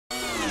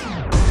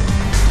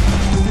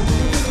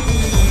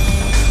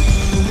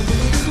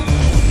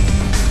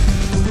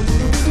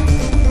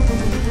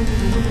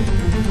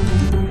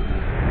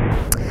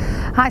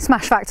Hi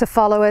Smash Factor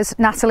followers,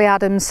 Natalie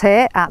Adams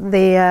here at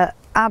the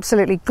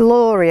absolutely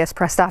glorious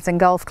Prestatyn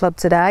Golf Club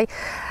today.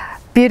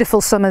 Beautiful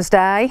summer's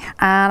day,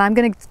 and I'm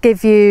going to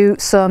give you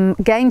some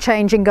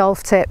game-changing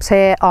golf tips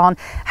here on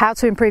how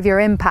to improve your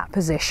impact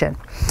position.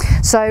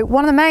 So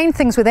one of the main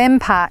things with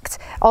impact,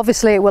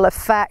 obviously it will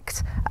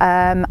affect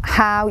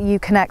how you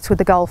connect with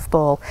the golf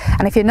ball,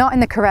 and if you're not in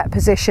the correct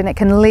position it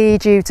can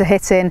lead you to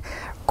hitting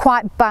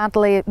quite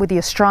badly with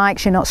your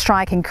strikes. You're not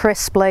striking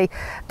crisply.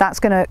 That's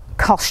going to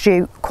cost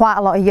you quite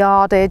a lot of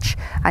yardage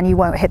and you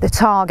won't hit the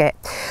target.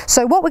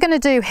 So what we're going to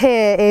do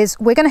here is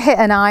we're going to hit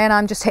an iron.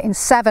 I'm just hitting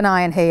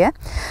 7-iron here.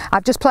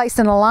 I've just placed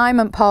an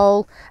alignment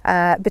pole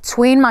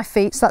between my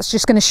feet, so that's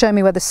just going to show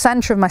me where the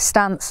centre of my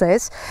stance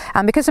is,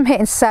 and because I'm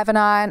hitting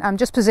 7-iron I'm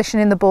just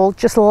positioning the ball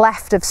just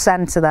left of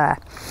centre there.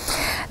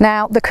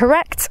 Now the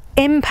correct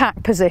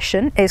impact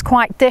position is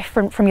quite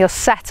different from your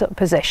setup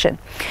position.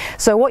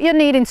 So what you're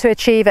needing to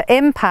achieve at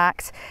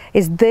impact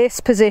is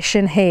this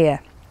position here.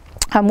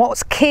 And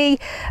what's key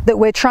that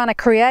we're trying to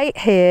create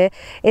here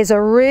is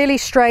a really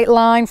straight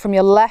line from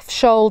your left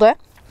shoulder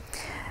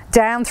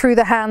down through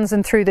the hands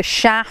and through the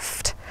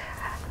shaft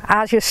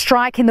as you're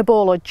striking the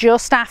ball or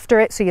just after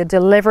it, so you're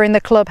delivering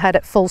the club head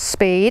at full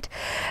speed.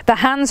 The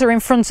hands are in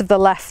front of the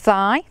left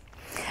thigh,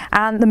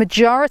 and the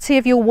majority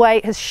of your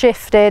weight has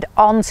shifted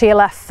onto your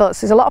left foot.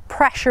 So there's a lot of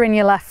pressure in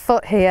your left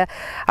foot here.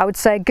 I would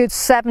say a good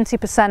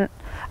 70%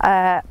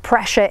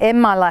 pressure in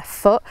my left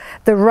foot.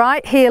 The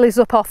right heel is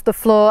up off the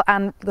floor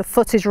and the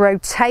foot is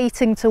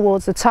rotating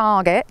towards the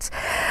target.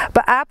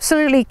 But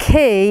absolutely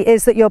key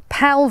is that your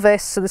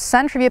pelvis, so the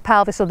centre of your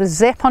pelvis or the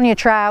zip on your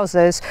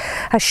trousers,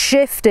 has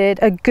shifted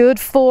a good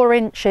 4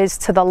 inches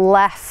to the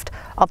left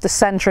of the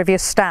centre of your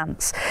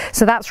stance.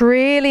 So that's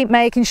really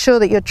making sure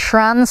that you're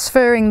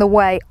transferring the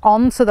weight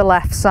onto the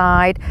left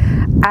side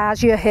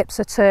as your hips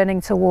are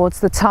turning towards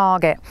the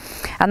target.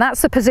 And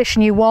that's the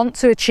position you want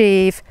to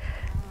achieve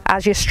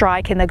as you're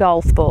striking the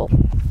golf ball.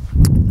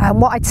 And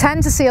what I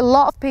tend to see a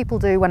lot of people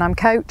do when I'm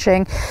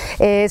coaching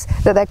is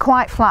that they're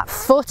quite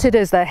flat-footed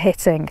as they're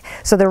hitting.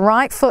 So the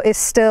right foot is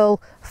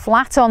still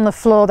flat on the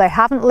floor. They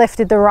haven't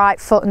lifted the right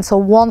foot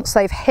until once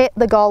they've hit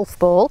the golf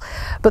ball,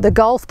 but the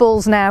golf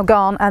ball's now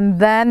gone, and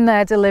then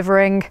they're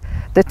delivering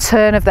the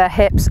turn of their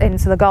hips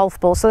into the golf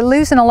ball. So they're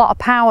losing a lot of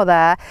power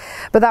there,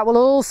 but that will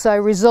also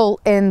result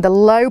in the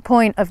low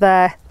point of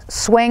their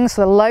swing,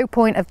 so the low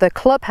point of the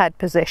club head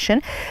position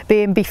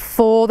being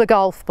before the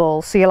golf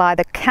ball. So you'll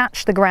either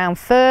catch the ground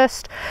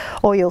first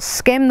or you'll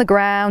skim the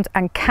ground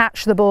and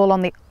catch the ball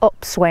on the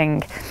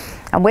upswing.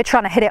 And we're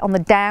trying to hit it on the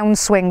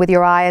downswing with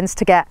your irons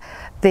to get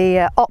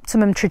the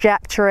optimum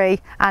trajectory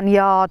and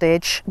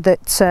yardage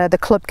that the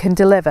club can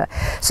deliver.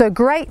 So a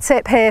great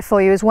tip here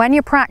for you is when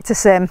you're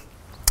practicing,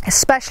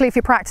 especially if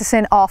you're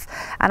practicing off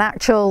an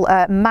actual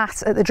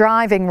mat at the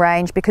driving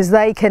range, because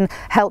they can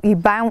help you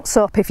bounce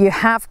up if you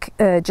have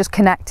just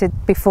connected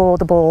before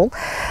the ball,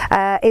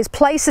 is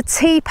place a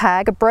tee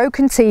peg, a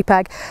broken tee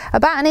peg,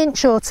 about 1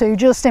 inch or 2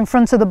 just in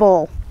front of the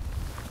ball.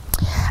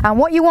 And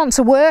what you want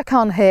to work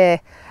on here,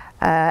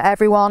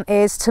 everyone,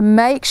 is to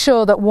make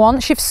sure that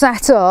once you've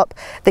set up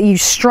that you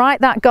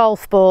strike that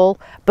golf ball,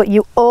 but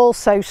you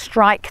also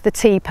strike the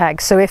tee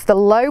peg. So if the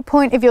low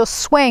point of your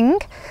swing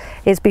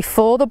is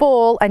before the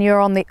ball and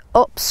you're on the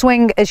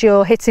upswing as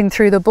you're hitting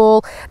through the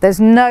ball, there's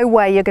no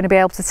way you're going to be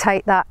able to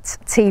take that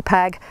tee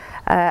peg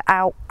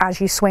out as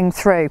you swing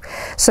through.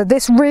 So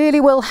this really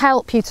will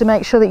help you to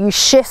make sure that you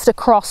shift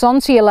across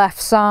onto your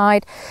left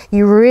side,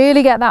 you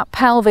really get that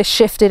pelvis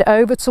shifted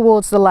over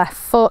towards the left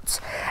foot,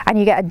 and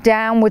you get a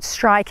downward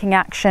striking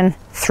action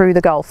through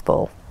the golf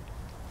ball.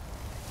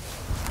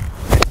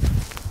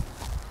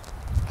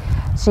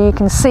 So you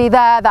can see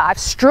there that I've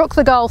struck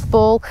the golf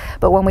ball,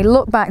 but when we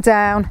look back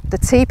down, the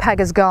tee peg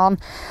has gone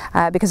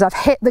because I've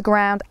hit the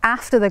ground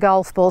after the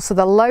golf ball. So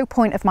the low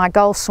point of my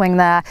golf swing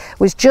there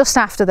was just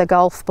after the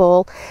golf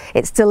ball.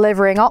 It's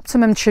delivering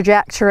optimum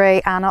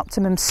trajectory and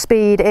optimum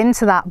speed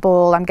into that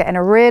ball. I'm getting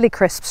a really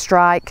crisp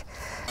strike.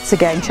 It's a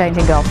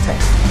game-changing golf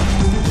tip.